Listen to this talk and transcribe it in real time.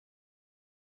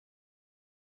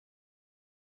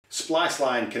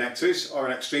Spliceline connectors are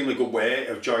an extremely good way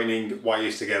of joining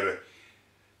wires together.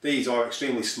 These are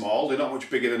extremely small, they're not much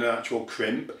bigger than an actual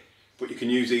crimp, but you can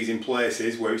use these in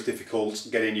places where it's difficult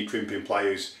getting your crimping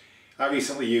pliers. I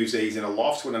recently used these in a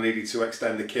loft when I needed to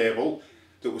extend the cable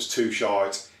that was too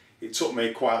short. It took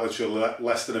me quite literally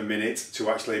less than a minute to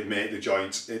actually make the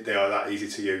joint. They are that easy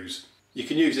to use. You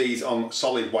can use these on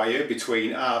solid wire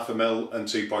between 0.5 mm and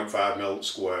 2.5 mm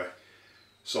square.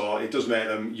 So it does make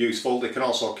them useful. They can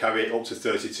also carry up to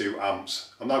 32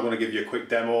 amps. I'm now going to give you a quick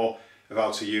demo of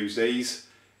how to use these,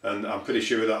 and I'm pretty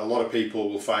sure that a lot of people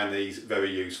will find these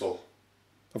very useful.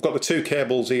 I've got the two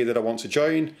cables here that I want to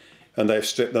join, and they've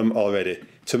stripped them already.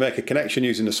 To make a connection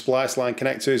using the Spliceline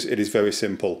connectors, it is very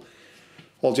simple.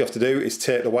 All you have to do is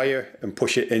take the wire and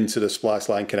push it into the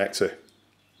Spliceline connector.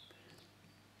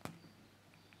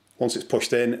 Once it's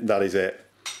pushed in, that is it.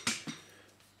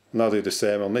 And I'll do the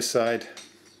same on this side.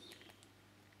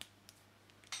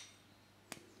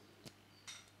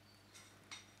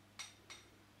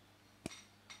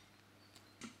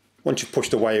 Once you've pushed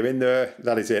the wire in there,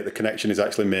 that is it, the connection is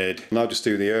actually made. Now just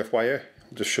do the earth wire,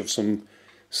 just shove some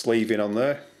sleeving on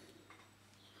there.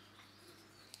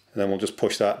 And then we'll just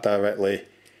push that directly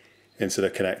into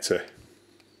the connector.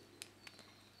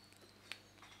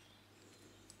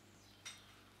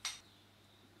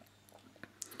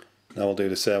 Now we'll do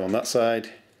the same on that side.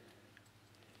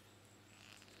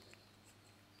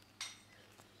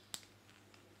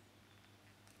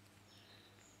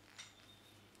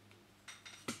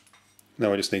 Now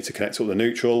we just need to connect up the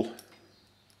neutral.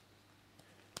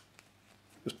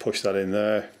 Just push that in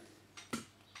there.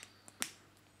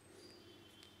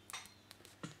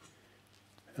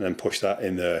 And then push that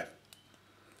in there.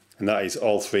 And that is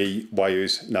all three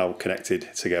wires now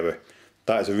connected together.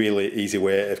 That is a really easy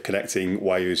way of connecting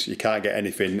wires. You can't get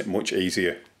anything much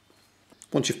easier.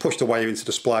 Once you've pushed the wire into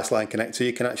the Spliceline connector,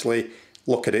 you can actually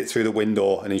look at it through the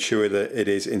window and ensure that it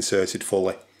is inserted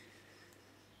fully.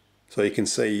 So you can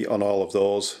see on all of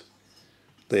those,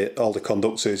 all the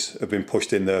conductors have been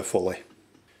pushed in there fully.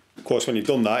 Of course, when you've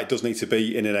done that, it does need to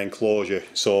be in an enclosure.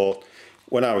 So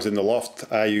when I was in the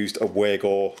loft, I used a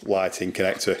Wago lighting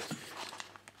connector.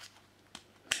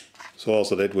 So all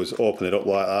I did was open it up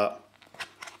like that.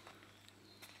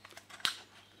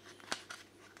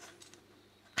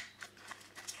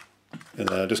 And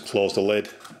then I just close the lid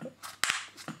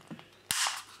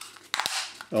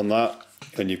on that,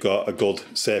 and you've got a good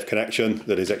safe connection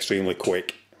that is extremely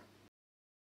quick.